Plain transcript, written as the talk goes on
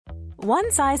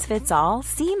One size fits all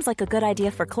seems like a good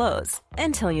idea for clothes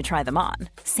until you try them on.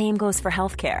 Same goes for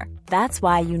healthcare. That's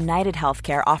why United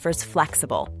Healthcare offers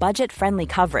flexible, budget-friendly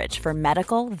coverage for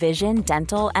medical, vision,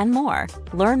 dental, and more.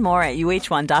 Learn more at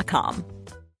uh1.com.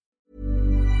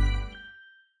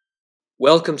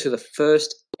 Welcome to the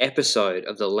first episode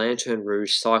of the Lanterne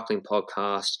Rouge Cycling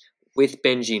Podcast with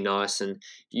Benji Nyson.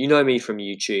 You know me from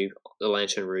YouTube, the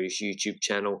Lanterne Rouge YouTube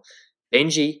channel.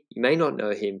 Benji, you may not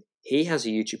know him. He has a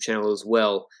YouTube channel as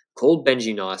well called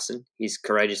Benji Nyson. He's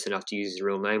courageous enough to use his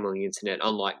real name on the internet,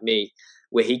 unlike me,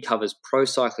 where he covers Pro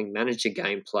Cycling Manager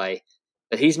gameplay.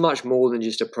 But he's much more than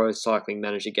just a Pro Cycling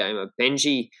Manager gamer.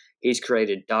 Benji, he's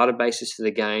created databases for the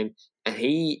game, and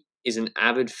he is an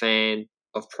avid fan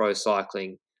of pro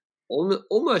cycling,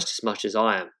 almost as much as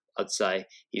I am, I'd say.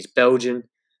 He's Belgian.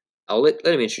 I'll let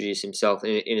him introduce himself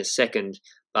in a second,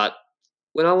 but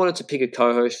when I wanted to pick a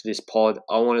co-host for this pod,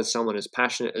 I wanted someone as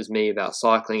passionate as me about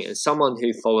cycling and someone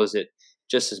who follows it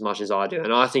just as much as I do.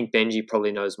 And I think Benji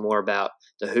probably knows more about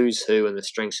the who's who and the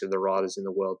strengths of the riders in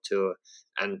the World Tour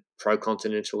and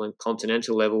pro-continental and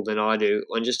continental level than I do,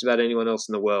 and just about anyone else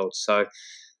in the world. So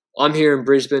I'm here in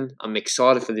Brisbane. I'm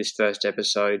excited for this first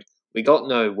episode. We got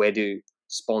no Wedu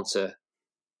sponsor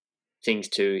things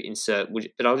to insert,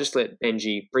 but I'll just let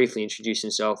Benji briefly introduce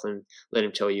himself and let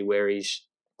him tell you where he's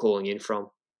calling in from.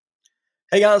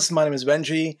 Hey guys, my name is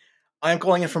Benji. I am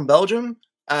calling in from Belgium.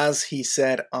 As he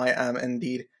said, I am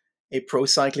indeed a pro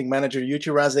cycling manager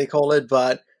YouTuber, as they call it,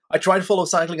 but I try to follow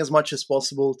cycling as much as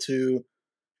possible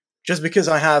just because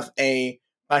I have a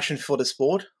passion for the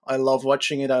sport. I love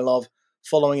watching it. I love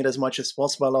following it as much as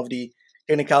possible. I love the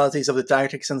technicalities of the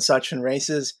tactics and such in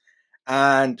races.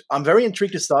 And I'm very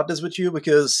intrigued to start this with you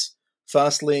because,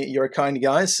 firstly, you're a kind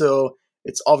guy, so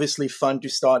it's obviously fun to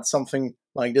start something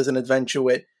like this, an adventure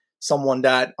with someone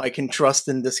that I can trust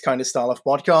in this kind of style of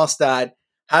podcast that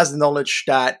has the knowledge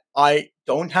that I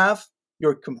don't have.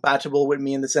 You're compatible with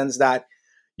me in the sense that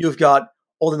you've got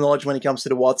all the knowledge when it comes to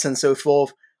the watts and so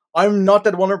forth. I'm not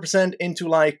that 100% into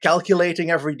like calculating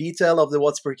every detail of the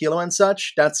watts per kilo and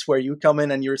such. That's where you come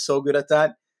in and you're so good at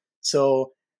that.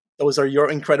 So those are your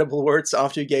incredible words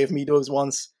after you gave me those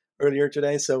ones earlier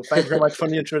today. So thank you very much for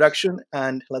the introduction,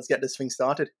 and let's get this thing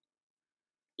started.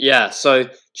 Yeah, so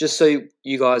just so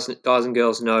you guys and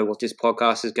girls know what this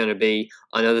podcast is going to be,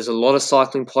 I know there's a lot of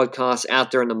cycling podcasts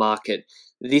out there in the market.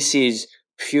 This is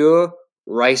pure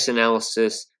race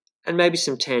analysis and maybe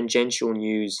some tangential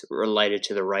news related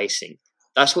to the racing.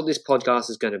 That's what this podcast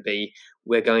is going to be.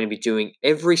 We're going to be doing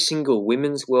every single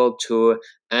Women's World Tour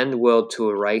and World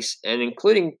Tour race, and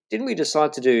including, didn't we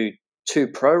decide to do 2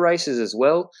 pro races as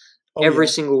well? Every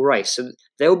single race. So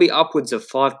there will be upwards of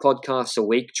 5 podcasts a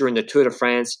week during the Tour de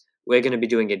France. We're going to be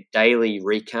doing a daily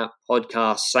recap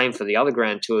podcast, same for the other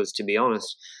Grand Tours, to be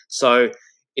honest. So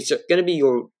it's going to be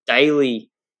your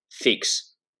daily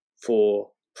fix for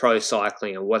pro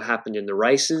cycling and what happened in the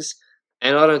races.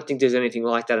 And I don't think there's anything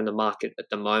like that in the market at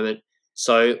the moment.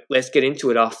 So let's get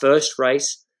into it. Our first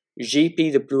race,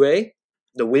 GP de Plouay,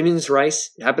 the women's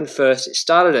race. It happened first. It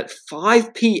started at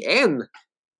 5 p.m.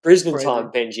 Brisbane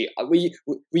time, Benji. Were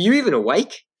you even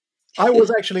awake? I was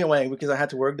actually awake because I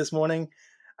had to work this morning.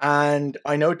 And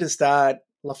I noticed that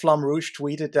La Flamme Rouge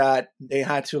tweeted that they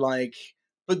had to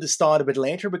put the start a bit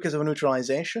later because of a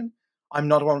neutralization. I'm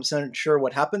not 100% sure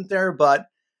what happened there, but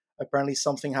apparently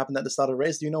something happened at the start of the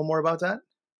race. Do you know more about that?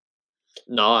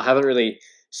 No, I haven't really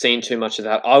seen too much of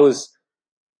that. I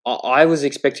was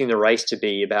expecting the race to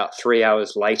be about 3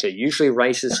 hours later. Usually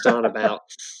races start about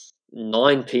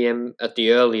 9 p.m. at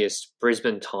the earliest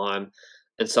Brisbane time.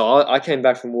 And so I came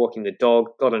back from walking the dog,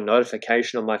 got a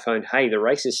notification on my phone, hey, the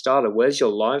race has started, where's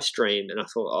your live stream? And I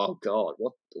thought, oh God,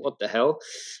 what the hell?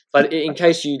 But in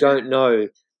case you don't know,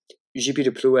 GP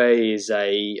de Plouay is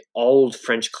a old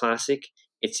French classic.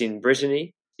 It's in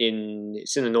Brittany,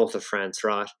 it's in the north of France,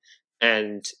 right?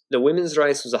 And the women's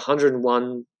race was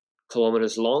 101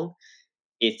 kilometers long.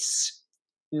 It's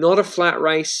not a flat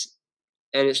race,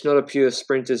 and it's not a pure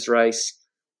sprinters race,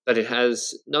 but it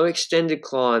has no extended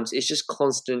climbs. It's just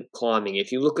constant climbing.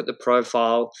 If you look at the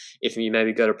profile, if you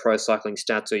maybe go to Pro Cycling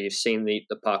Stats or you've seen the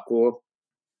parcours,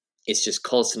 it's just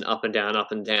constant up and down,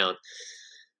 up and down.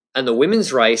 And the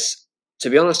women's race, to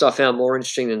be honest, I found more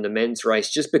interesting than the men's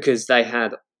race just because they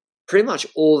had pretty much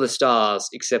all the stars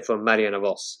except for Marianne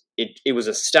Vos. It was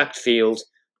a stacked field.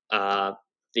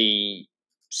 The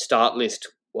start list,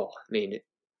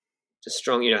 just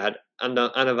strong, had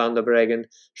Anna van der Breggen,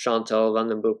 Chantal van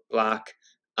den Broek-Black,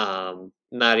 Annemiek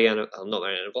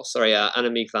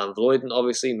van Vleuten,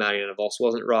 obviously. Marianne Vos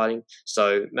wasn't riding.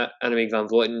 So Annemiek van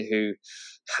Vleuten, who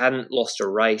hadn't lost a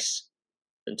race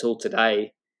until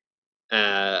today,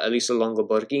 Elisa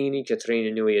Longoborghini,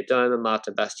 Katrina Nui-Adoma,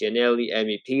 Marta Bastianelli,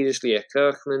 Amy Peters, Leah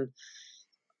Kirkman,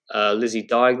 Lizzie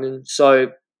Deignan.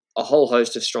 So a whole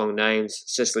host of strong names.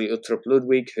 Cecily Uttrup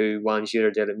Ludwig, who won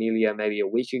Giro dell'Emilia maybe a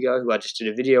week ago, who I just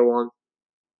did a video on.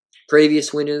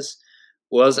 Previous winners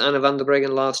was Anna van der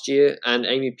Breggen last year and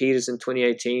Amy Peters in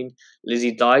 2018.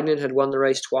 Lizzie Deignan had won the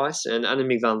race twice, and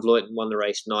Annemiek van Vleuten won the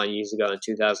race 9 years ago in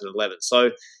 2011.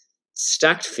 So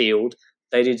stacked field.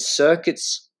 They did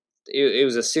circuits. It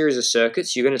was a series of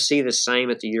circuits. You're going to see the same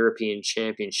at the European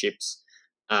Championships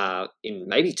in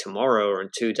maybe tomorrow or in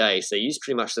 2 days. They use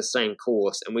pretty much the same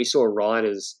course, and we saw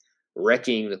riders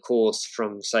wrecking the course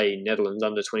from, say, Netherlands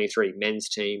under-23 men's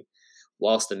team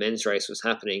whilst the men's race was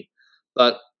happening.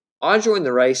 But I joined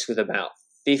the race with about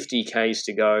 50 Ks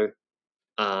to go.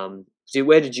 So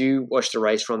where did you watch the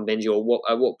race from, Benji, or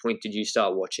at what point did you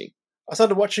start watching? I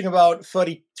started watching about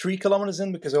 33 kilometers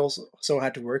in because I also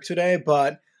had to work today,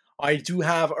 but I do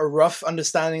have a rough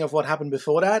understanding of what happened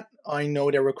before that. I know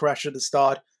there were crashes at the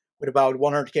start with about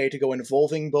 100k to go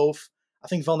involving both, I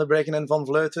think, Van der Breggen and Van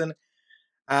Vleuten,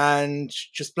 and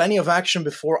just plenty of action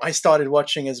before I started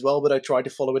watching as well, but I tried to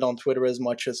follow it on Twitter as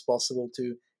much as possible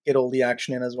to get all the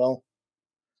action in as well.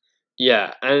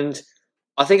 Yeah, and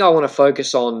I think I want to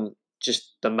focus on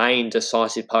just the main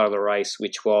decisive part of the race,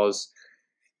 which was,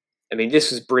 I mean,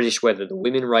 this was British weather. The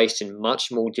women raced in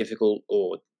much more difficult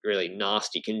or really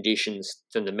nasty conditions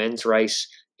than the men's race.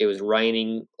 It was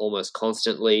raining almost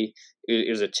constantly. It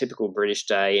was a typical British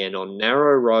day, and on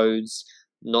narrow roads,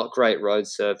 not great road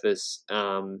surface,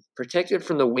 protected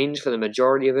from the wind for the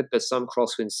majority of it, but some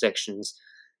crosswind sections.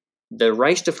 The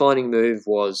race-defining move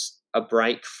was a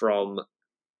break from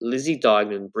Lizzie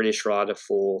Deignan, British rider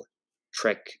for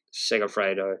Trek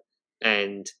Segafredo,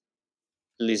 and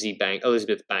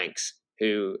Elizabeth Banks,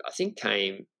 who I think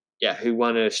who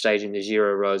won a stage in the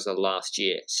Giro Rosa last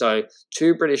year. So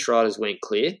 2 British riders went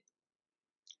clear,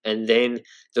 and then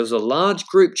there was a large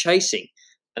group chasing,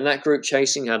 and that group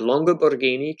chasing had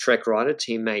Longoborghini, Trek rider,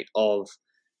 teammate of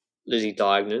Lizzie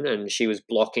Deignan, and she was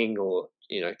blocking or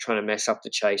trying to mess up the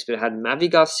chase, but it had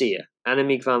Mavi Garcia,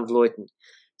 Annemiek van Vleuten,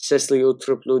 Cecily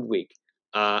Uttrup Ludwig.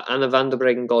 Anna van der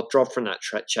Breggen got dropped from that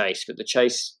chase, but the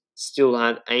chase still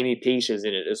had Amy Peters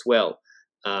in it as well,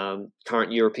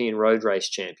 current European road race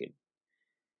champion.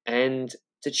 And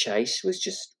the chase was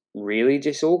just really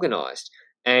disorganised.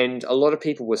 And a lot of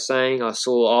people were saying, I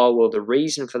saw, the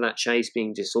reason for that chase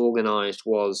being disorganised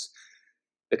was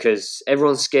because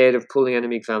everyone's scared of pulling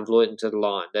Annemiek van Vleuten to the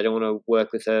line. They don't want to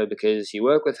work with her because you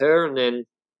work with her and then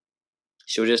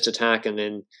she'll just attack and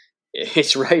then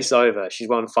it's race over. She's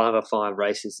won 5 of 5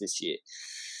 races this year.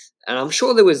 And I'm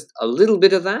sure there was a little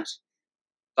bit of that,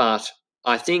 but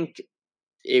I think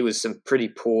it was some pretty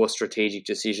poor strategic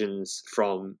decisions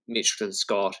from Mitchelton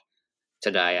Scott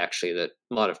today, actually, that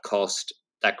might have cost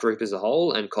that group as a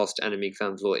whole and cost Annemiek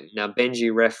van Vleuten. Now,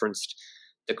 Benji referenced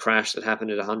the crash that happened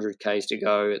at 100 Ks to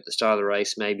go at the start of the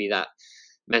race. Maybe that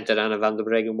meant that Anna van der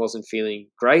Breggen wasn't feeling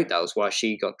great. That was why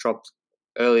she got dropped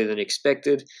earlier than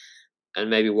expected,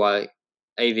 and maybe why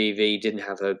AVV didn't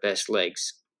have her best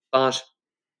legs. But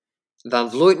Van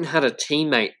Vleuten had a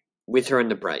teammate with her in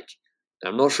the break.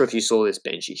 Now, I'm not sure if you saw this,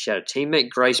 Benji. She had a teammate,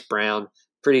 Grace Brown,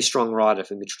 pretty strong rider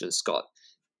for Mitchelton Scott,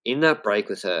 in that break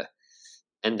with her.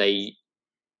 And they,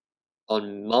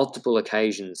 on multiple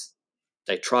occasions,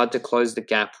 they tried to close the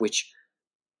gap, which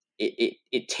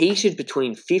it teetered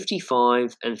between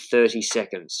 55 and 30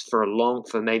 seconds for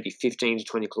maybe 15 to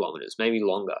 20 kilometers, maybe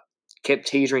longer. Kept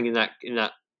teetering in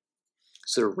that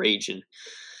sort of region.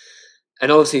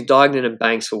 And obviously Deignan and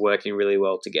Banks were working really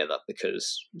well together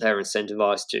because they were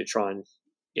incentivized to try and,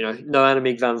 no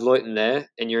Annemiek van Vleuten there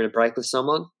and you're in a break with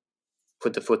someone,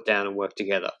 put the foot down and work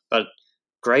together. But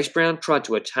Grace Brown tried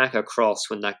to attack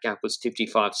across when that gap was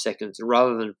 55 seconds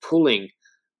rather than pulling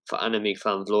for Annemiek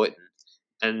van Vleuten.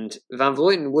 And Van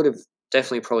Vleuten would have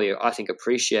definitely probably, I think,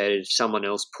 appreciated someone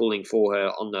else pulling for her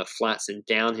on the flats and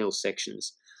downhill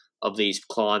sections of these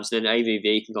climbs. Then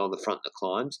AVV can go on the front of the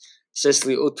climbs.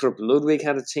 Cecily Uttrup Ludwig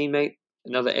had a teammate,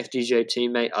 another FDJ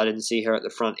teammate. I didn't see her at the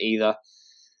front either.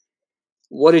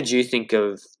 What did you think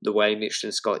of the way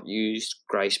Mitchelton Scott used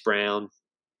Grace Brown?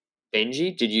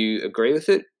 Benji, did you agree with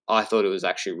it? I thought it was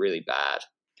actually really bad.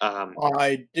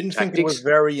 I didn't think it was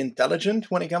very intelligent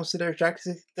when it comes to their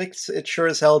tactics. It sure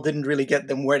as hell didn't really get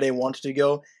them where they wanted to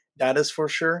go. That is for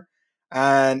sure.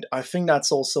 And I think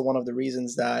that's also one of the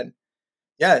reasons that,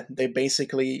 they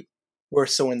basically were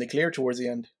so in the clear towards the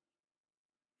end.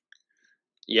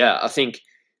 Yeah, I think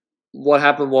what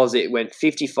happened was it went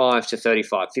 55 to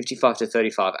 35.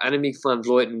 Annemiek van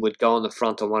Vleuten would go on the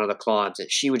front on one of the climbs and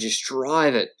she would just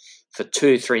drive it for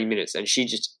 2-3 minutes and she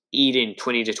just eat in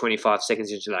 20 to 25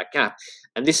 seconds into that gap.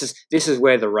 And this is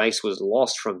where the race was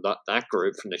lost from that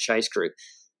group, from the chase group.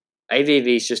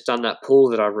 AVV's just done that pull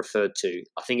that I referred to.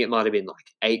 I think it might have been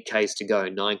like 8Ks to go,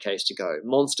 9Ks to go.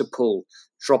 Monster pull,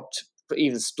 dropped,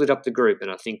 even split up the group,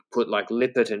 and I think put like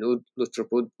Lippert and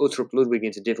Uttrup Ludwig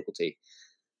into difficulty.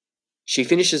 She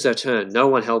finishes her turn. No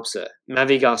one helps her.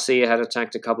 Mavi Garcia had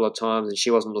attacked a couple of times, and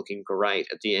she wasn't looking great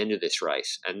at the end of this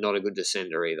race, and not a good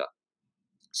descender either.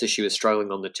 So she was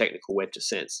struggling on the technical wet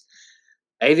descents.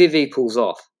 AVV pulls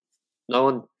off.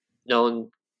 No one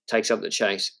takes up the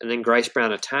chase, and then Grace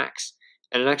Brown attacks,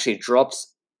 and it actually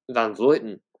drops Van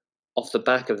Vleuten off the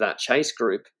back of that chase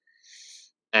group.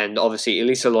 And obviously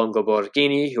Elisa Longo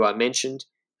Borghini, who I mentioned,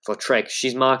 for Trek,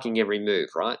 she's marking every move,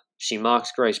 right? She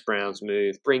marks Grace Brown's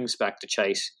move, brings back the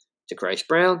chase to Grace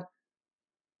Brown.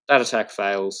 That attack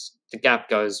fails. The gap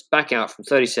goes back out from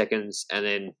 30 seconds and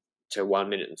then to 1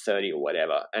 minute and 30 or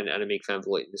whatever, and Annemiek van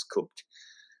Vleuten is cooked.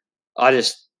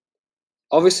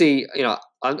 Obviously, I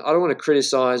don't want to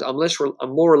criticize. I'm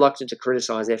more reluctant to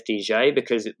criticize FDJ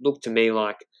because it looked to me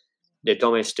like the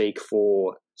domestique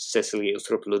for Cecilie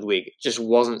Uttrup Ludwig just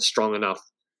wasn't strong enough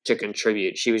to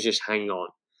contribute. She was just hanging on.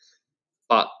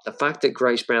 But the fact that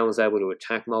Grace Brown was able to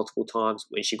attack multiple times,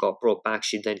 when she got brought back,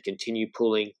 she'd then continue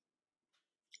pulling.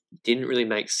 Didn't really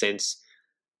make sense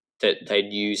that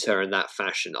they'd use her in that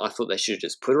fashion. I thought they should have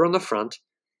just put her on the front,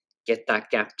 get that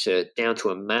gap down to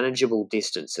a manageable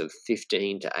distance of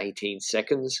 15 to 18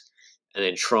 seconds, and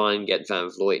then try and get Van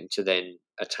Vleuten to then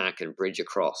attack and bridge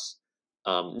across.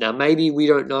 Now, maybe we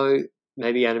don't know.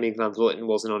 Maybe Annemiek van Vleuten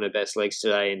wasn't on her best legs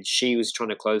today, and she was trying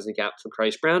to close the gap for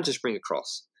Grace Brown to spring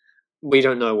across. We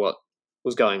don't know what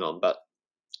was going on, but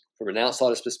from an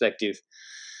outsider's perspective,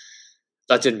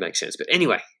 that didn't make sense. But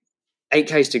anyway,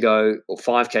 8Ks to go, or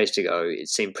 5Ks to go, it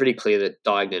seemed pretty clear that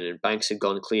Duignan and Banks had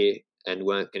gone clear and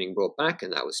weren't getting brought back,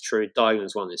 and that was true.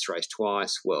 Duignan's won this race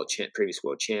twice, previous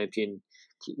world champion,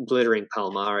 glittering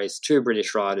Palmares, 2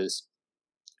 British riders,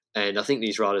 and I think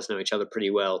these riders know each other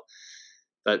pretty well.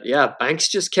 But yeah, Banks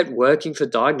just kept working for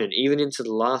Duignan, even into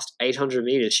the last 800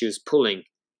 metres she was pulling,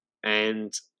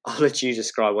 and I'll let you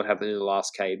describe what happened in the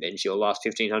last K, Benji, or last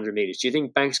 1,500 metres. Do you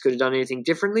think Banks could have done anything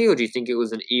differently, or do you think it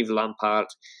was an Yves Lampaert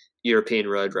European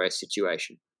road race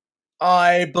situation?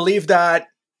 I believe that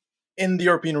in the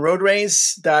European road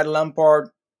race, that Lampaert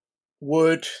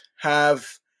would have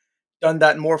done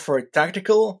that more for a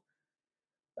tactical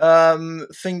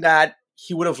thing, that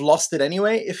he would have lost it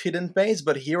anyway if he didn't pace.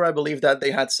 But here I believe that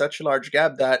they had such a large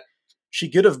gap that she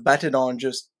could have betted on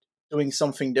just doing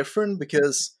something different,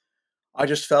 because I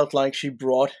just felt like she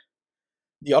brought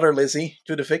the other Lizzie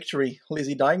to the victory,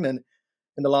 Lizzie Duignan.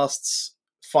 In the last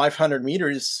 500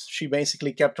 meters, she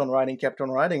basically kept on riding,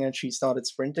 and she started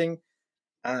sprinting,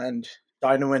 and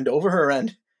Duignan went over her,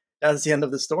 and that's the end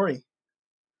of the story.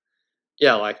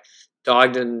 Yeah, like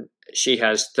Duignan, she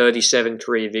has 37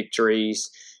 career victories.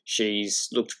 She's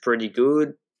looked pretty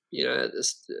good,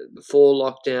 before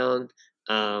lockdown.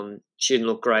 She didn't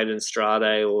look great in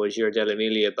Strade or Giro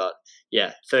dell'Emilia, but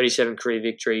yeah, 37 career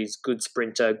victories, good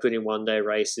sprinter, good in one-day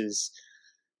races,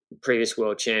 previous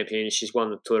world champion. She's won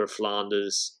the Tour of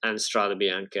Flanders and Strade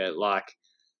Bianca. Like,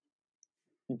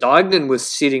 Duignan was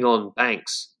sitting on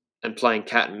Banks and playing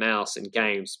cat and mouse in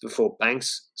games before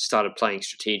Banks started playing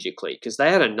strategically, because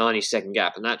they had a 90-second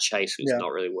gap and that chase was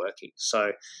not really working.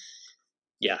 So,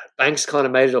 yeah, Banks kind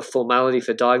of made it a formality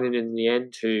for Duignan in the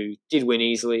end, who did win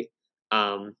easily.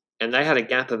 And they had a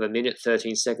gap of 1 minute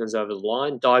 13 seconds over the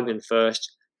line. Duignan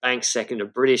first, Banks second, a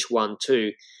British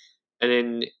 1-2.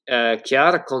 And then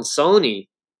Chiara Consoni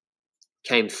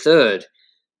came third,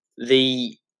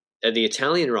 the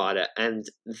Italian rider. And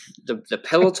the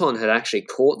peloton had actually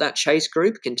caught that chase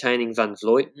group containing Van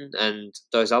Vleuten and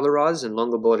those other riders and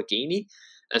Longo Borghini.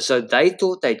 And so they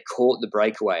thought they'd caught the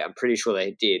breakaway. I'm pretty sure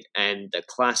they did. And the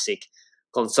classic,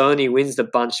 Consoni wins the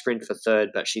bunch sprint for third,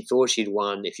 but she thought she'd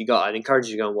won. I'd encourage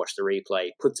you to go and watch the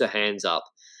replay. Puts her hands up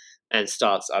and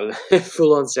starts,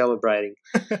 full on celebrating,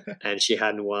 and she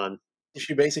hadn't won.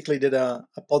 She basically did a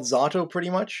Pozzato pretty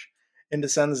much, in the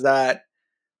sense that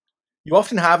you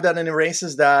often have that in the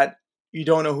races that you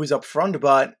don't know who's up front,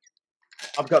 but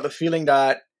I've got the feeling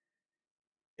that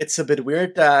it's a bit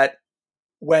weird that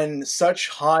when such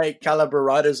high caliber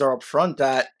riders are up front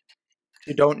that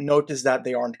you don't notice that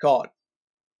they aren't caught.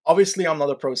 Obviously, I'm not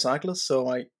a pro cyclist, so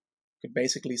I could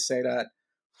basically say that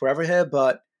forever here,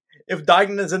 but if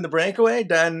Duignan is in the breakaway,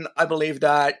 then I believe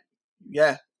that,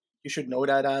 yeah, you should know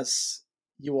that as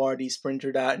you are the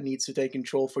sprinter that needs to take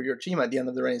control for your team at the end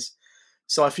of the race.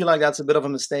 So I feel like that's a bit of a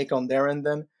mistake on their end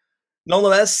then.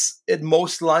 Nonetheless, it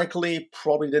most likely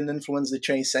probably didn't influence the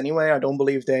chase anyway. I don't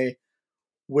believe they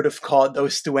would have caught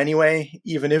those two anyway,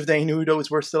 even if they knew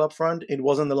those were still up front. It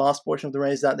wasn't the last portion of the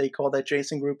race that they caught that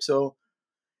chasing group. So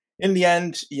in the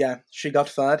end, yeah, she got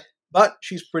fat. But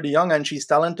she's pretty young and she's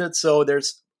talented, so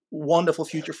there's wonderful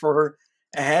future for her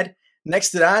ahead.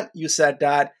 Next to that, you said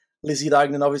that Lizzie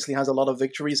Deignan obviously has a lot of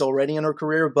victories already in her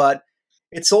career, but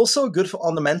it's also good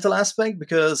on the mental aspect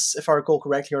because, if I recall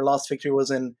correctly, her last victory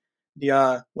was in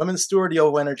the Women's Tour, the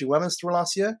OVO Energy Women's Tour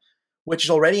last year, which is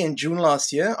already in June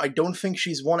last year. I don't think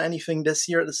she's won anything this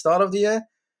year at the start of the year.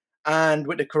 And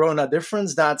with the Corona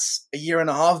difference, that's a year and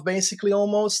a half basically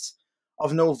almost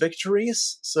of no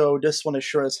victories. So this one is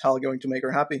sure as hell going to make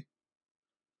her happy.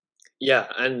 Yeah,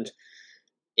 and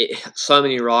so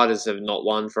many riders have not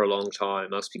won for a long time.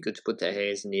 It must be good to put their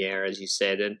hands in the air, as you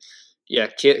said. And yeah,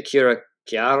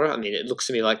 Chiara, I mean, it looks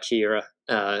to me like Kira,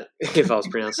 if I was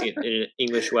pronouncing it in an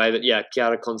English way. But yeah,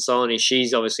 Chiara Consoni,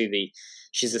 she's obviously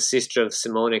she's the sister of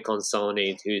Simone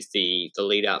Consoni, who's the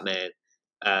lead-out man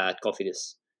at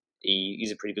Cofidis.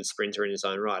 He's a pretty good sprinter in his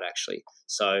own right, actually.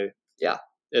 So yeah,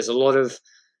 there's a lot of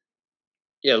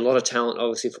talent,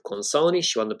 obviously, for Consoni.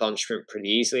 She won the bunch sprint pretty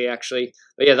easily, actually.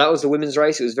 But yeah, that was the women's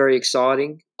race. It was very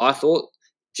exciting, I thought,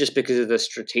 just because of the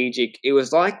strategic. It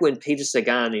was like when Peter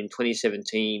Sagan in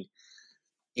 2017,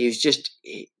 he was just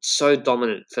so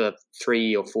dominant for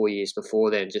 3 or 4 years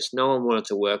before then. Just no one wanted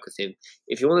to work with him.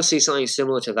 If you want to see something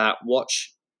similar to that,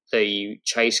 watch the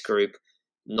chase group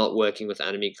not working with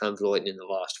Annemiek van Vleuten in the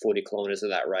last 40 kilometres of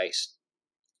that race.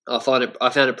 I found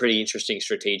it pretty interesting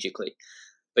strategically.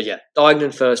 But yeah,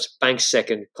 Deignan first, Banks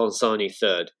second, Consoni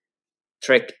third.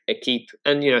 Trek, Equipe.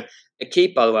 And,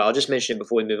 Equipe, by the way, I'll just mention it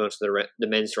before we move on to the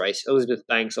men's race. Elizabeth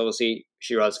Banks, obviously,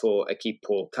 she rides for Equipe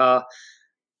Paul Carr.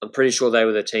 I'm pretty sure they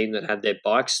were the team that had their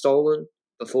bikes stolen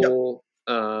before,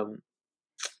 one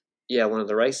of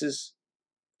the races,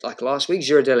 like last week,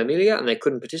 Giro dell'Emilia, and they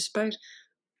couldn't participate.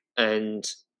 And,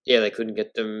 yeah, they couldn't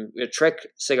get them. Trek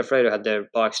Segafredo had their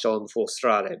bike stolen before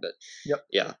Strade, but,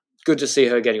 yeah, good to see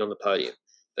her getting on the podium.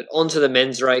 But on to the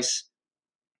men's race,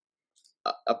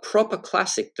 a proper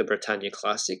classic, the Bretagne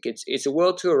Classic. It's a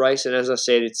World Tour race, and as I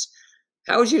said,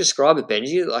 how would you describe it,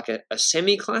 Benji? Like a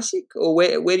semi-classic, or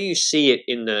where do you see it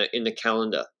in the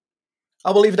calendar?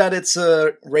 I believe that it's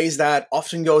a race that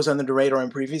often goes under the radar in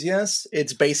previous years.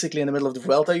 It's basically in the middle of the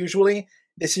Vuelta usually.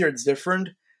 This year it's different,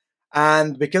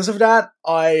 and because of that,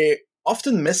 I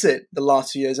often miss it the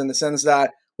last few years in the sense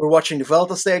that we're watching the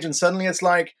Vuelta stage, and suddenly it's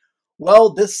like,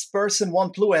 well, this person won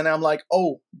Plouay, and I'm like,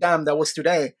 oh, damn, that was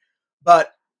today. But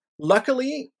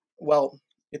luckily, well,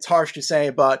 it's harsh to say,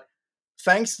 but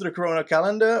thanks to the Corona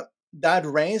calendar, that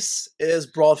race is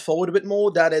brought forward a bit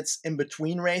more, that it's in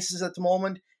between races at the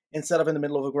moment, instead of in the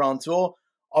middle of a Grand Tour.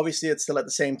 Obviously, it's still at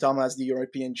the same time as the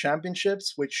European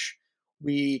Championships, which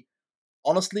we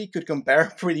honestly could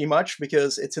compare pretty much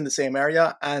because it's in the same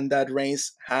area, and that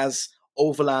race has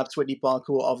overlapped with the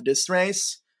parcours of this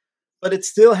race. But it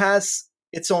still has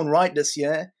its own right this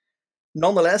year.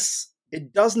 Nonetheless,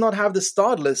 it does not have the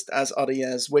start list as other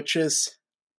years, which is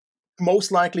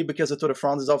most likely because the Tour de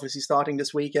France is obviously starting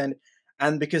this weekend,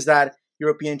 and because that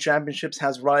European Championships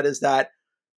has riders that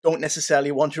don't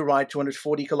necessarily want to ride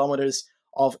 240 kilometers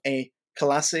of a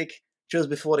classic just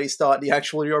before they start the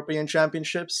actual European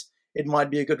Championships. It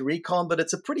might be a good recon, but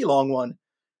it's a pretty long one.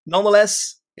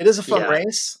 Nonetheless, it is a fun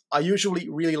race. I usually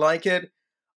really like it.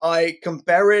 I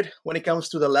compare it when it comes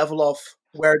to the level of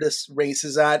where this race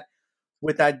is at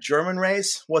with that German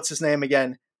race. What's his name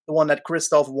again? The one that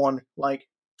Christoph won like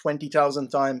 20,000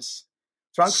 times.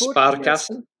 Frankfurt?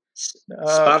 Sparkassen?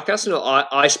 Sparkassen or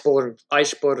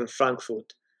Eisborn in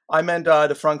Frankfurt? I meant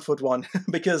the Frankfurt one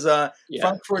because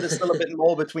Frankfurt is still a bit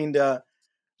more between the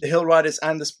hill riders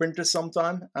and the sprinters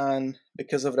sometime. And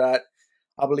because of that,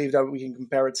 I believe that we can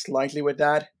compare it slightly with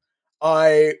that.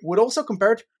 I would also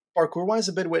compare it parkour-wise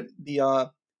a bit with the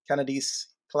Canadian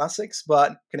classics,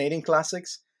 but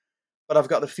I've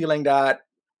got the feeling that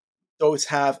those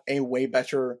have a way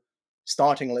better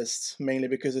starting list, mainly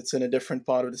because it's in a different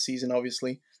part of the season,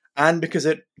 obviously, and because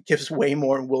it gives way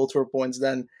more World Tour points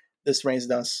than this race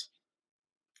does.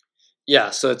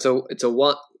 Yeah, so it's a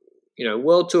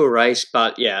World Tour race,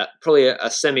 but yeah, probably a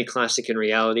semi-classic in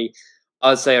reality.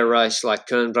 I'd say a race like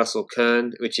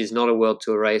Kern-Brussels-Kern, which is not a World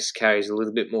Tour race, carries a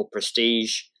little bit more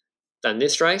prestige than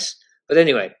this race. But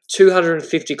anyway,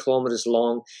 250 kilometers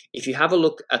long. If you have a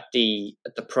look at the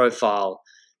profile,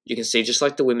 you can see, just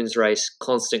like the women's race,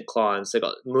 constant climbs. They've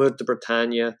got Mur de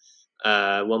Bretagne,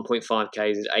 1.5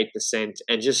 Ks at 8%,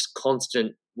 and just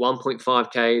constant 1.5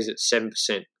 Ks at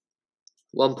 7%,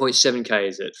 1.7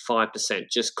 Ks at 5%,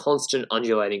 just constant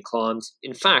undulating climbs.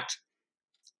 In fact,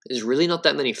 there's really not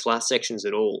that many flat sections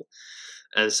at all.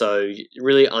 And so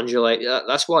really undulate.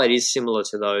 That's why it is similar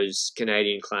to those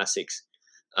Canadian classics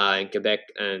in Quebec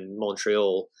and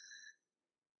Montreal.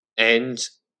 And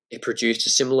it produced a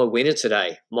similar winner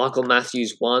today. Michael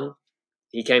Matthews won.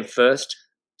 He came first,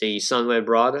 the Sunweb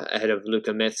rider, ahead of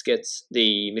Luca Metzgetz,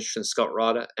 the Michelin Scott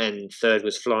rider, and third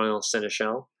was Florian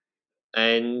Seneschal.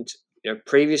 And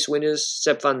previous winners,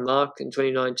 Sepp van Mark in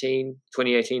 2019,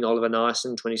 2018, Oliver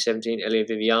Nyssen, 2017, Elia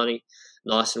Viviani.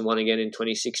 Nyssen won again in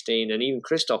 2016, and even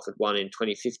Christoph had won in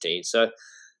 2015. So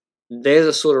they're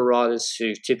the sort of riders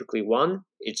who typically won.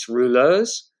 It's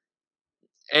rouleurs.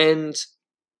 And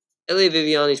Elia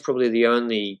Viviani is probably the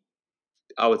only,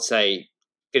 I would say,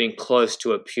 getting close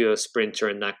to a pure sprinter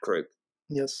in that group.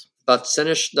 Yes. But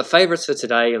the favourites for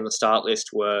today on the start list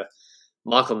were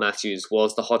Michael Matthews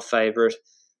was the hot favourite.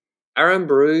 Aaron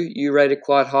Baru, you rated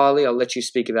quite highly. I'll let you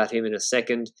speak about him in a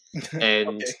second.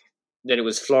 And Okay. then it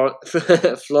was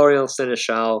Florian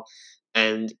Seneschal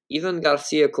and Ivan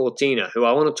Garcia Cortina, who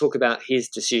I want to talk about his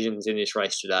decisions in this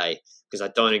race today because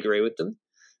I don't agree with them.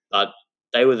 But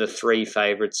they were the three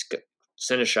favourites,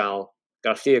 Seneschal,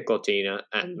 Garcia Cortina,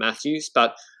 and Matthews.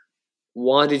 But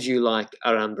why did you like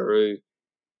Aaron Baru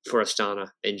for Astana,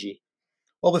 Benji?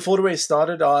 Well, before the race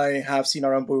started, I have seen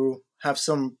Aramburu have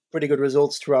some pretty good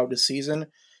results throughout the season.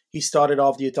 He started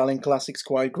off the Italian Classics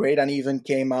quite great and even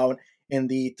came out in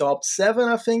the top 7,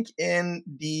 I think, in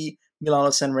the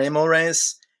Milano-San Remo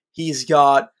race. He's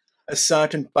got a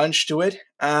certain punch to it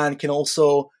and can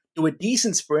also do a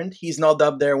decent sprint. He's not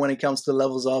up there when it comes to the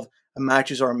levels of a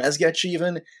Matthews or a Mezgec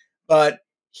even, but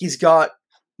he's got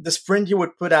the sprint you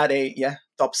would put at a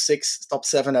top 6, top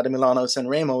 7 at a Milano-San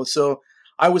Remo. So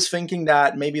I was thinking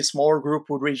that maybe a smaller group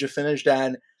would reach a finish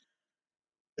than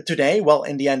today. Well,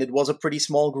 in the end, it was a pretty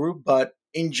small group, but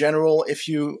in general, if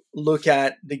you look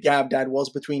at the gap that was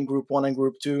between Group 1 and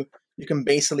Group 2, you can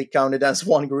basically count it as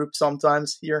one group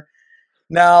sometimes here.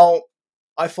 Now,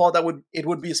 I thought that it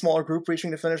would be a smaller group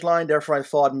reaching the finish line, therefore I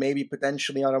thought maybe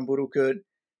potentially Aramburu could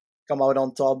come out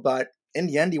on top, but in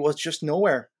the end, he was just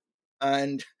nowhere.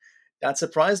 And that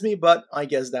surprised me, but I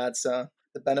guess that's the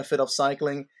benefit of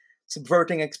cycling.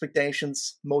 Subverting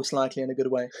expectations, most likely in a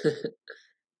good way.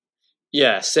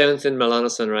 Yeah, 7th in Milano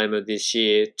San Remo this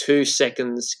year, 2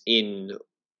 seconds in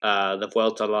the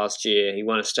Vuelta last year. He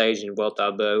won a stage in Vuelta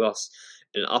a Burgos,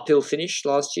 an uphill finish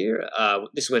last year.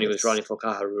 This is when he was riding for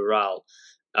Caja Rural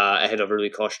ahead of Rui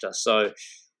Costa. So,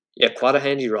 yeah, quite a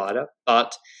handy rider.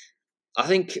 But I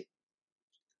think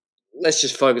let's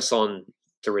just focus on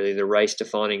the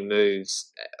race-defining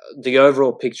moves. The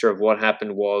overall picture of what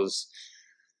happened was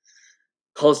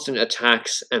constant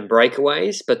attacks and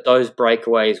breakaways, but those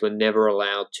breakaways were never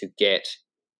allowed to get,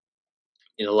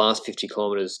 in the last 50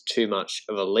 kilometres, too much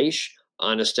of a leash.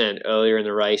 I understand earlier in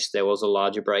the race there was a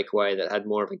larger breakaway that had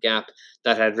more of a gap,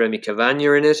 that had Remy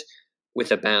Cavagna in it,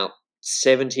 with about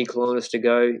 70 kilometres to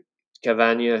go.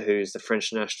 Cavagna, who's the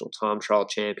French national time trial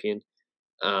champion,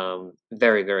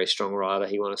 very, very strong rider.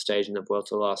 He won a stage in the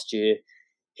Vuelta last year.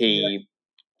 He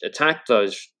attacked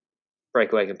those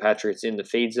breakaway compatriots in the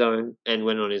feed zone and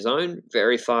went on his own,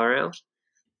 very far out.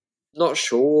 Not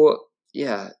sure,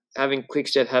 having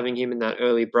Quickstep, having him in that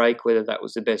early break, whether that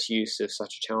was the best use of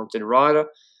such a talented rider.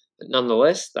 But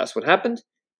nonetheless, that's what happened.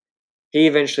 He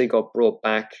eventually got brought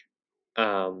back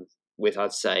with,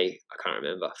 I'd say, I can't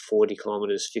remember, 40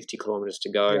 kilometres, 50 kilometres to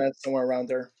go. Yeah, somewhere around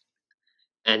there.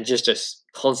 And just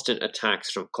constant attacks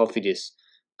from Cofidis,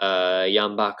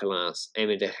 Jan Bakelans,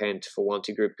 Amy de Gent for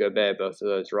Wanty Group Gobert, both of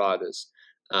those riders.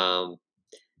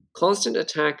 Constant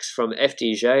attacks from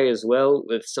FDJ as well,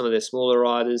 with some of their smaller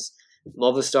riders.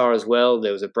 Movistar as well.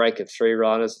 There was a break of 3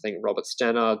 riders. I think Robert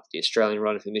Stannard, the Australian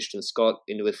rider for Michelin Scott,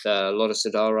 in with Lotto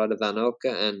Soudal rider Van Oka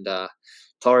and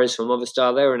Torres from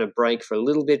Movistar. They were in a break for a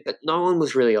little bit, but no one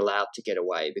was really allowed to get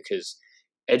away because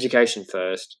Education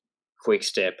First,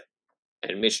 Quickstep,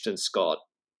 and Michelin Scott,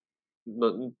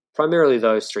 primarily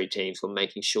those 3 teams, were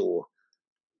making sure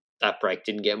that break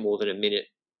didn't get more than a minute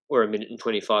or a minute and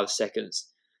 25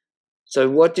 seconds. So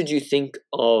what did you think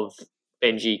of,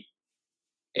 Benji,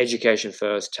 Education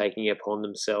First taking it upon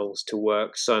themselves to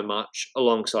work so much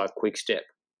alongside Quickstep?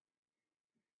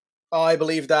 I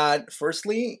believe that,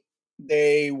 firstly,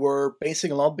 they were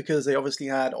pacing a lot because they obviously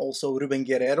had also Ruben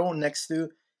Guerrero next to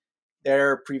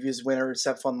their previous winner,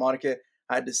 Sepp van Marke,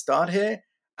 at the start here.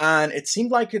 And it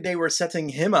seemed like they were setting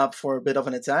him up for a bit of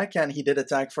an attack, and he did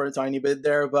attack for a tiny bit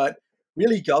there, but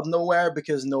really got nowhere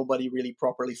because nobody really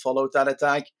properly followed that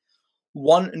attack.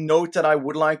 One note that I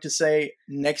would like to say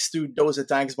next to those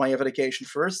attacks by Education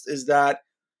First is that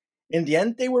in the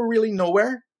end, they were really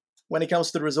nowhere when it comes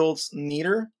to the results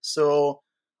neither. So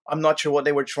I'm not sure what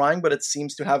they were trying, but it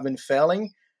seems to have been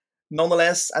failing.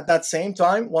 Nonetheless, at that same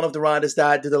time, one of the riders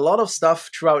that did a lot of stuff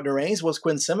throughout the race was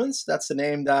Quinn Simmons. That's the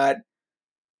name that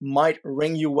might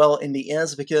ring you well in the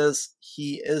ears because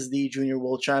he is the junior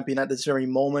world champion at this very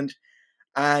moment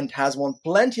and has won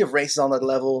plenty of races on that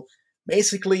level.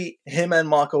 Basically, him and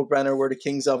Marco Brenner were the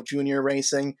kings of junior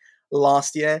racing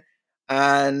last year.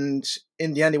 And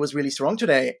in the end, he was really strong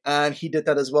today. And he did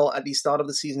that as well at the start of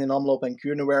the season in Omloop and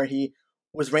Kuurne, where he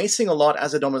was racing a lot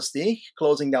as a domestique,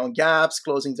 closing down gaps,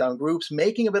 closing down groups,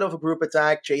 making a bit of a group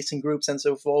attack, chasing groups and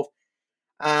so forth.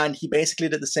 And he basically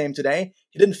did the same today.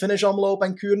 He didn't finish Omloop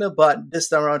and Kuurne, but this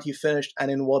time around he finished, and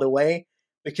in what a way,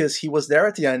 because he was there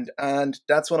at the end. And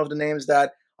that's one of the names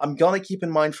that I'm going to keep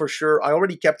in mind for sure. I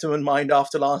already kept him in mind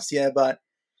after last year, but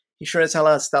he sure as hell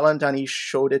has talent, and he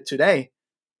showed it today.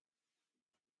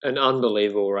 An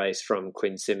unbelievable race from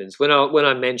Quinn Simmons. When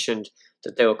I mentioned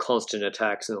that there were constant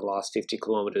attacks in the last 50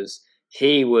 kilometres,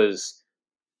 he was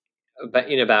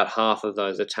in about half of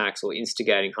those attacks, or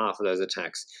instigating half of those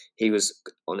attacks. He was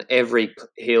on every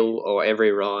hill or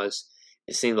every rise.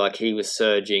 It seemed like he was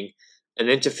surging. And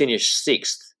then to finish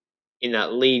sixth in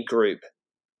that lead group,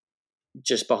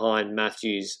 just behind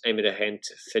Matthews, Aimé de Hent,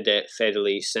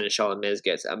 Federley, Seneschal and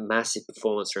Mezgec, a massive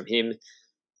performance from him.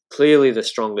 Clearly the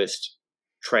strongest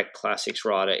Trek Classics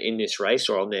rider in this race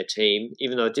or on their team,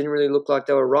 even though it didn't really look like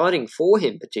they were riding for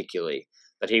him particularly,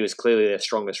 but he was clearly their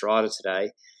strongest rider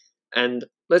today. And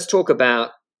let's talk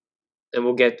about, and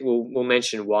we'll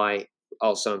mention why I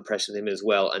was so impressed with him as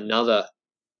well. Another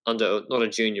not a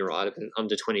junior rider, but an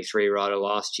under 23 rider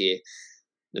last year.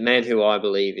 The man who I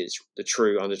believe is the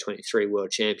true under 23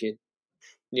 world champion,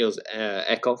 Niels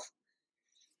Eckhoff,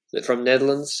 from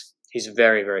Netherlands. He's a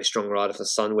very, very strong rider for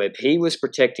Sunweb. He was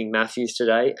protecting Matthews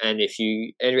today, and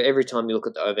every time you look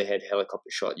at the overhead helicopter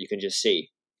shot, you can just see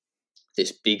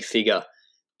this big figure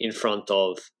in front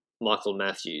of Michael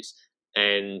Matthews.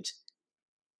 And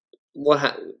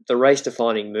the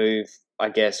race-defining move, I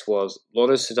guess, was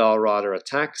Lotto Soudal rider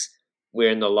attacks.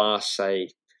 We're in the last, say,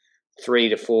 3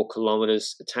 to 4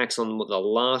 kilometres, attacks on the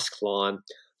last climb.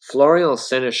 Florian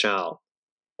Seneschal,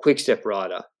 quick-step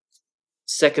rider,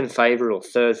 second favourite or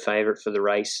third favourite for the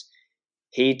race.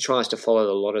 He tries to follow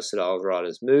the Lotto Soudal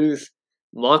rider's move.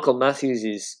 Michael Matthews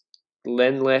is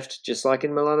left, just like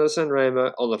in Milano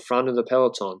Sanremo, on the front of the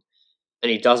peloton,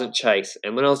 and he doesn't chase.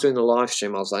 And when I was doing the live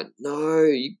stream, I was like, no,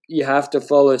 you have to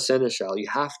follow Seneschal. You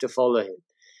have to follow him.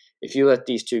 If you let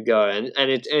these two go, and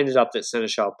it ended up that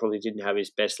Seneschal probably didn't have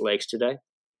his best legs today.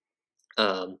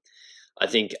 I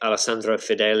think Alessandro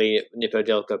Fedeli at Nippo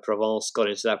Delco Provence got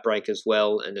into that break as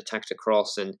well and attacked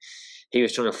across, and he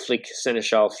was trying to flick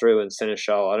Seneschal through, and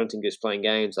Seneschal, I don't think he was playing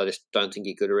games. I just don't think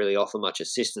he could really offer much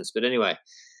assistance. But anyway,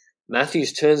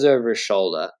 Matthews turns over his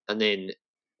shoulder, and then,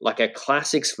 like a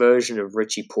classics version of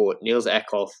Richie Porte, Niels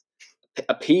Eckhoff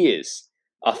appears.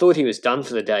 I thought he was done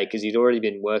for the day because he'd already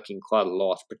been working quite a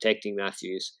lot protecting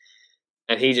Matthews,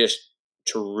 and he just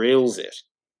drills it,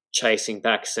 chasing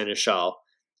back Seneschal,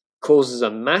 causes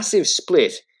a massive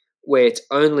split where it's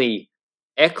only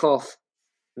Eckhoff,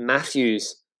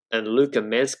 Matthews, and Luca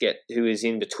Mezgec who is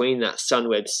in between that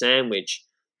Sunweb sandwich.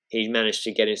 He managed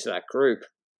to get into that group.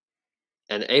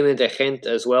 And Aimé de Hent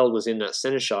as well was in that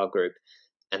Seneschal group.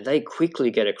 And they quickly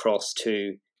get across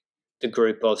to the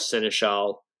group of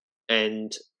Seneschal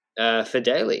and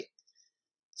Fedeli.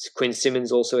 Quinn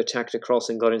Simmons also attacked across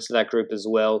and got into that group as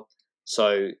well.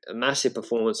 So a massive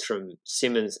performance from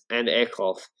Simmons and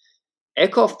Eckhoff.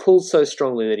 Eckhoff pulled so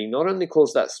strongly that he not only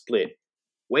caused that split,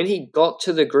 when he got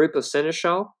to the group of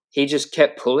Seneschal, he just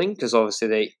kept pulling because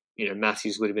obviously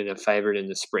Matthews would have been a favourite in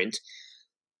the sprint.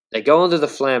 They go onto the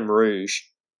Flamme Rouge.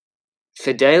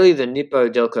 Fedeli, the Nippo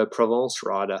Delco Provence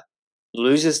rider,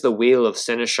 loses the wheel of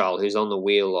Seneschal, who's on the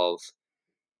wheel of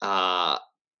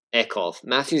Eckhoff.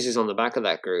 Matthews is on the back of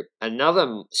that group.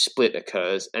 Another split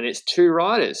occurs, and it's two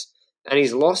riders. And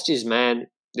he's lost his man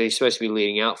that he's supposed to be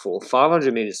leading out for.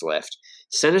 500 metres left.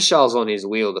 Seneschal's on his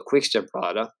wheel, the quick-step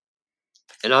rider.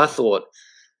 And I thought,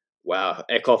 wow,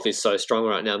 Eckhoff is so strong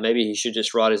right now. Maybe he should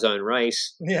just ride his own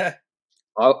race. Yeah.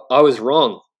 I was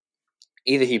wrong.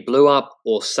 Either he blew up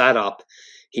or sat up.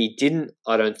 He didn't,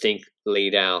 I don't think,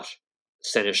 lead out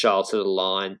Seneschal to the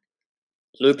line.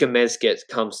 Luca Mezgec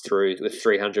comes through with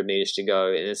 300 metres to go,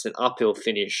 and it's an uphill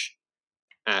finish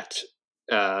at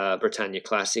Bretagne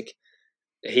Classic.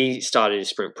 He started his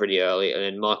sprint pretty early, and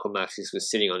then Michael Matthews was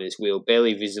sitting on his wheel,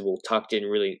 barely visible, tucked in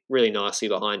really, really nicely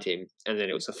behind him, and then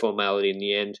it was a formality in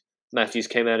the end. Matthews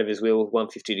came out of his wheel with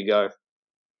 150 to go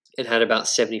and had about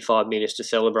 75 metres to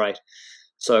celebrate.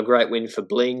 So a great win for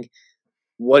Bling.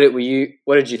 What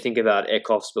did you think about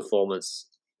Eckhoff's performance,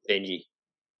 Benji?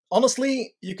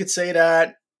 Honestly, you could say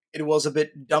that it was a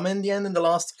bit dumb in the end in the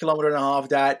last kilometer and a half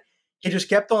that he just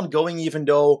kept on going even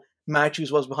though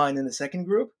Matthews was behind in the second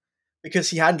group because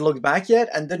he hadn't looked back yet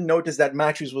and didn't notice that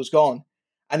Matthews was gone.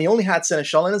 And he only had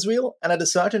Seneschal in his wheel, and at a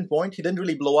certain point, he didn't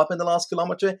really blow up in the last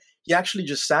kilometer. He actually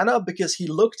just sat up because he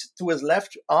looked to his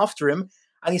left after him,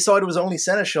 and he saw it was only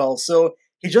Seneschal. So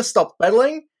he just stopped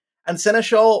pedaling, and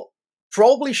Seneschal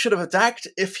probably should have attacked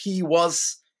if he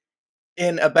was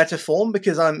in a better form,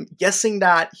 because I'm guessing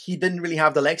that he didn't really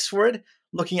have the legs for it,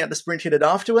 looking at the sprint he did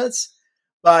afterwards.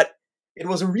 But it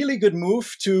was a really good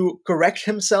move to correct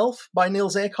himself by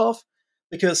Niels Eekhoff,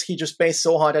 because he just paced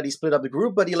so hard that he split up the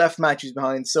group, but he left Matthews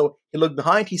behind. So he looked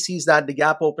behind, he sees that the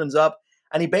gap opens up,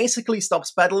 and he basically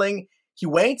stops pedaling. He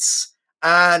waits,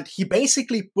 and he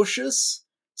basically pushes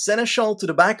Seneschal to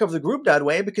the back of the group that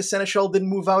way, because Seneschal didn't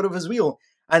move out of his wheel.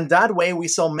 And that way, we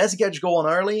saw Mezgec go on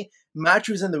early,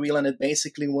 Matthews in the wheel, and it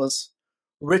basically was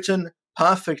written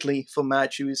perfectly for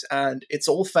Matthews. And it's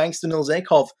all thanks to Niels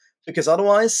Eekhoff, because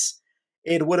otherwise,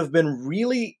 it would have been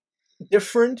really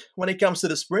different when it comes to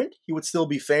the sprint. He would still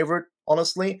be favored,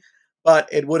 honestly, but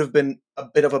it would have been a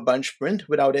bit of a bunch sprint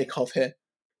without Eekhoff here.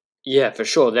 Yeah, for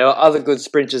sure. There were other good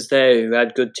sprinters there who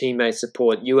had good teammate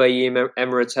support. UAE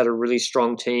Emirates had a really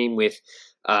strong team with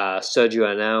Sergio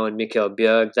Henao and Mikkel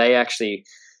Bjerg. They actually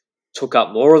took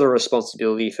up more of the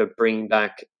responsibility for bringing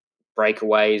back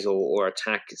breakaways or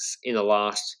attacks in the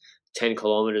last 10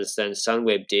 kilometers than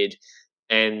Sunweb did.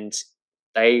 And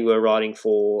they were riding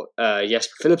for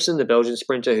Jasper Philipsen, the Belgian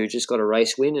sprinter, who just got a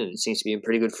race win and seems to be in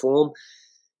pretty good form.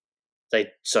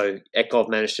 So Eekhoff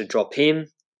managed to drop him.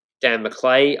 Dan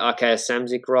McClay, RKS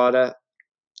Samsic rider,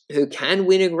 who can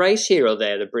win a race here or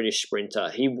there, the British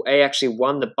sprinter. He actually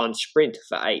won the bunch sprint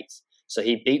for 8th. So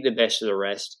he beat the best of the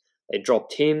rest. They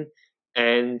dropped him.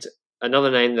 And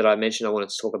another name that I mentioned I wanted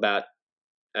to talk about,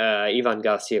 Ivan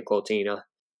Garcia Cortina.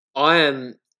 I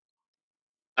am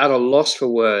at a loss for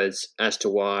words as to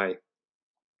why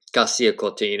Garcia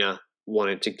Cortina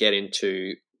wanted to get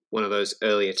into one of those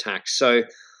early attacks. So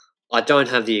I don't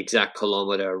have the exact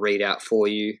kilometre readout for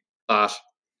you, but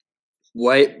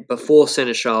before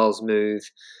Seneschal's move,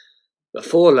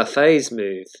 before Lafay's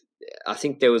move, I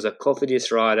think there was a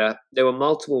Cofidis rider. There were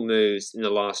multiple moves in the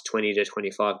last 20 to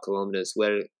 25 kilometres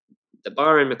where the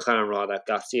Bahrain McLaren rider,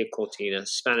 Garcia Cortina,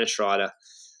 Spanish rider,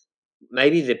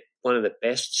 maybe one of the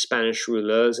best Spanish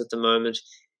rouleurs at the moment.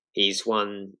 He's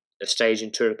won a stage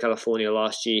in Tour of California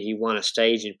last year. He won a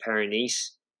stage in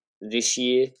Paris-Nice this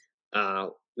year,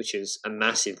 which is a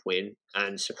massive win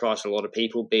and surprised a lot of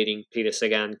people, beating Peter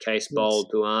Sagan, Cees Bol,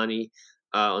 Buani,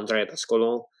 Andrea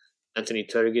Pascolon, Anthony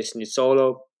Turgis,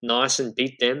 Nizzolo. Nyssen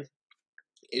beat them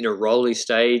in a rolly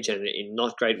stage and in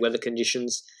not great weather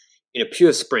conditions in a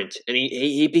pure sprint. And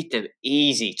he beat them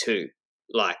easy too.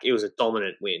 Like, it was a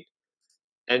dominant win.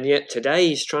 And yet today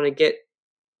he's trying to get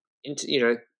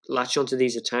into, latch onto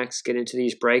these attacks, get into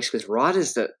these breaks with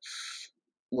riders that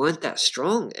weren't that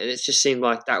strong. And it just seemed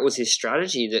like that was his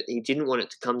strategy, that he didn't want it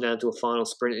to come down to a final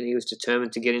sprint and he was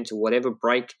determined to get into whatever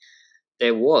break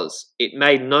there was. It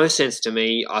made no sense to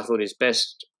me. I thought his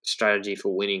best strategy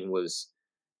for winning was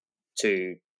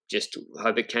to just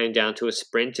hope it came down to a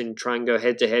sprint and try and go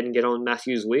head-to-head and get on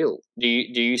Matthews' wheel. Do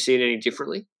you see it any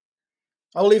differently?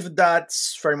 I believe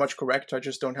that's very much correct. I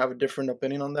just don't have a different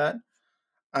opinion on that.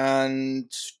 And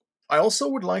I also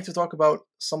would like to talk about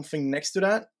something next to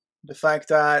that. The fact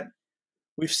that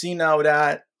we've seen now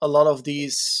that a lot of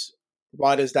these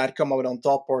riders that come out on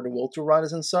top are the World Tour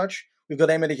riders and such. We've got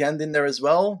Emil Gent in there as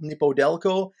well, Nippo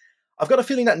Delco. I've got a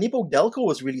feeling that Nippo Delco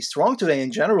was really strong today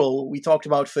in general. We talked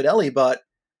about Fideli, but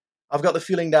I've got the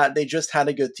feeling that they just had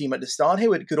a good team at the start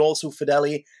here. It could also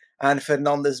Fideli and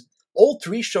Fernandez, all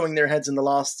three showing their heads in the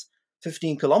last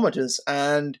 15 kilometers.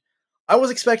 And I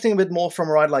was expecting a bit more from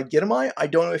a ride like Girmay. I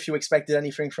don't know if you expected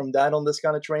anything from that on this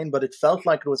kind of terrain, but it felt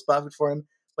like it was perfect for him.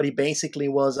 But he basically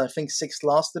was, I think, 6th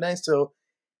last today, so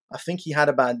I think he had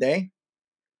a bad day.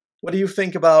 What do you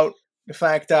think about the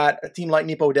fact that a team like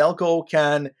Nippo Delco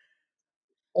can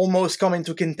almost come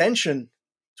into contention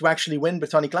to actually win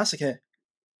Bretagne Classic here?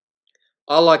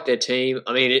 I like their team.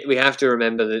 I mean, we have to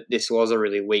remember that this was a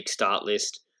really weak start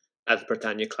list at the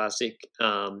Bretagne Classic.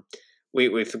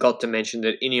 We forgot to mention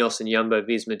that Ineos and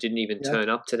Jumbo-Visma didn't even turn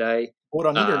up today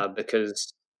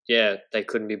because they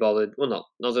couldn't be bothered. Well,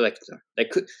 not that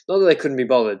they couldn't be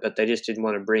bothered, but they just didn't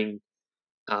want to bring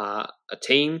a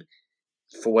team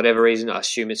for whatever reason. I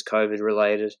assume it's COVID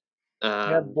related.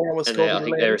 Bora was and COVID I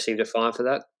think they received a fine for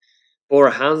that.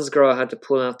 Bora Hansgrohe had to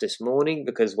pull out this morning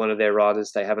because one of their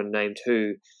riders, they haven't named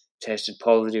who, tested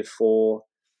positive for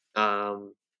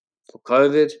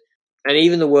COVID. And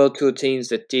even the World Tour teams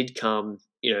that did come,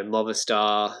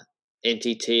 Movistar,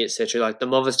 NTT, etc. Like the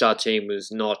Movistar team was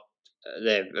not.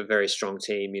 They're a very strong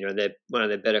team. You know, they're one of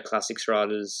their better classics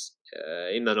riders.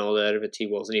 Emmanuel Erviti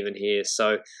wasn't even here.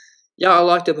 So, yeah, I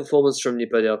like the performance from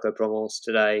Nippo Delco Provence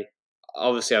today.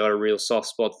 Obviously, I got a real soft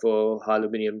spot for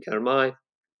Aluminium Garmai.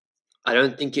 I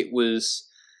don't think it was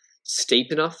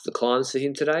steep enough, the climbs for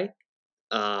him today.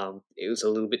 It was a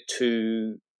little bit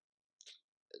too...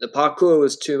 The parkour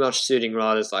was too much suiting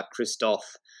riders like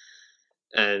Christophe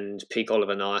and Peak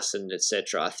Oliver Nyssen,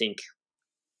 etc. I think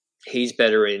he's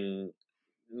better in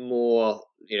more,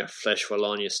 Flèche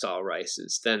Wallonne style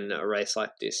races than a race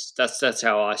like this. That's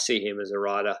how I see him as a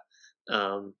rider,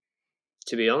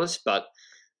 to be honest. But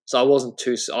so I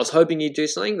was hoping he'd do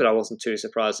something, but I wasn't too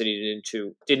surprised that he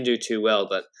didn't do too well.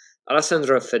 But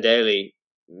Alessandro Fedeli,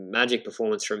 magic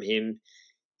performance from him.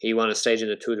 He won a stage in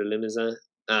the Tour de Limousin.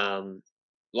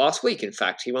 Last week, in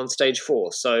fact, he won stage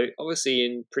 4. So obviously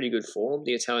in pretty good form,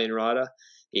 the Italian rider.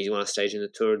 He's won a stage in the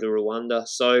Tour de Rwanda.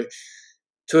 So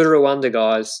Tour de Rwanda,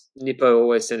 guys, Nippo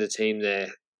always sends a team there.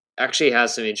 Actually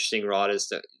has some interesting riders.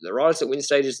 The riders that win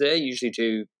stages there usually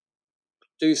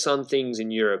do some things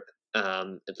in Europe,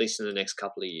 at least in the next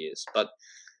couple of years. But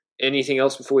anything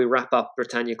else before we wrap up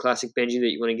Bretagne Classic, Benji, that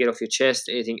you want to get off your chest?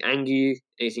 Anything anger you?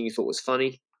 Anything you thought was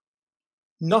funny?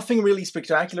 Nothing really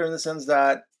spectacular in the sense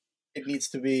that it needs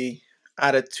to be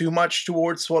added too much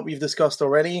towards what we've discussed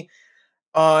already.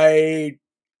 I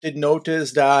did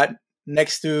notice that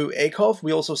next to Akov,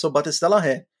 we also saw Battistella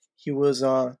here. He was,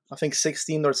 I think,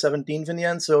 16th or 17th in the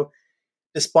end. So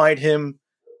despite him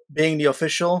being the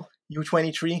official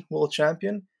U23 world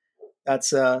champion,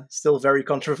 that's still very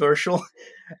controversial.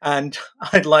 And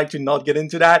I'd like to not get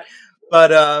into that.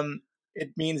 But it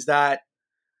means that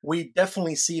we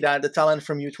definitely see that the talent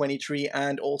from U23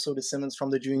 and also the Simmons from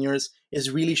the juniors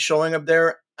is really showing up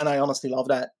there. And I honestly love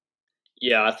that.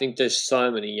 Yeah, I think there's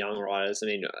so many young riders. I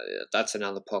mean, that's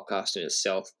another podcast in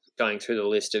itself, going through the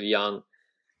list of young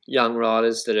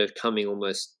riders that are coming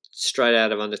almost straight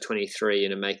out of under 23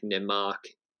 and are making their mark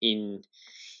in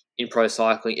pro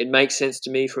cycling. It makes sense to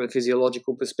me from a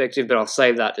physiological perspective, but I'll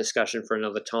save that discussion for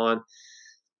another time.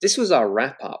 This was our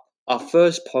wrap-up, our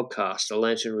first podcast, the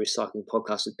Lantern Recycling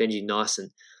podcast with Benji Nyssen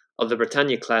of the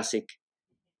Bretagne Classic.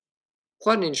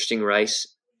 Quite an interesting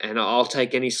race. And I'll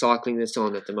take any cycling that's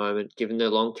on at the moment, given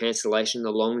the long cancellation, the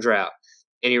long drought.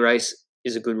 Any race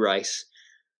is a good race.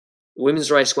 The women's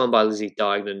race won by Lizzie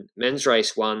Deignan. Men's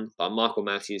race won by Michael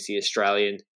Matthews, the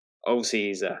Australian. Obviously,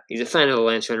 he's a fan of the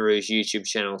Lanterne Rouge YouTube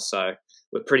channel, so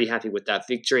we're pretty happy with that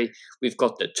victory. We've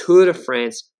got the Tour de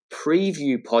France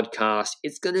preview podcast.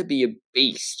 It's going to be a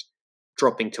beast,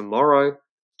 dropping tomorrow.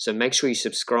 So make sure you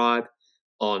subscribe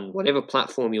on whatever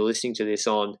platform you're listening to this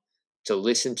on to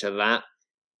listen to that.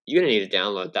 You're going to need to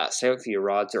download that, save it for your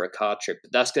rides or a car trip.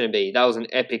 But that was an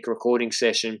epic recording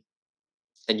session,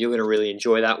 and you're going to really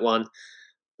enjoy that one.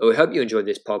 But we hope you enjoyed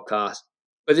this podcast.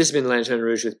 But this has been Lanterne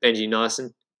Rouge with Benji Nyssen.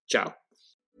 Ciao.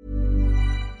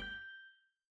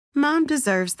 Mom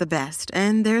deserves the best,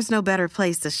 and there's no better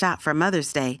place to shop for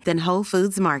Mother's Day than Whole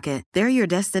Foods Market. They're your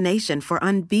destination for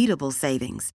unbeatable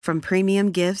savings, from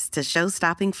premium gifts to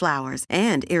show-stopping flowers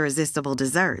and irresistible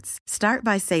desserts. Start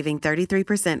by saving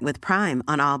 33% with Prime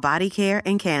on all body care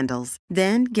and candles.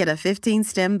 Then get a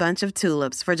 15-stem bunch of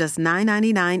tulips for just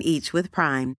 $9.99 each with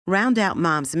Prime. Round out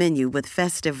Mom's menu with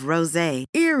festive rosé,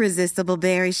 irresistible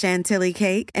berry chantilly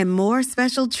cake, and more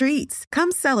special treats.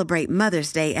 Come celebrate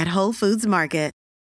Mother's Day at Whole Foods Market.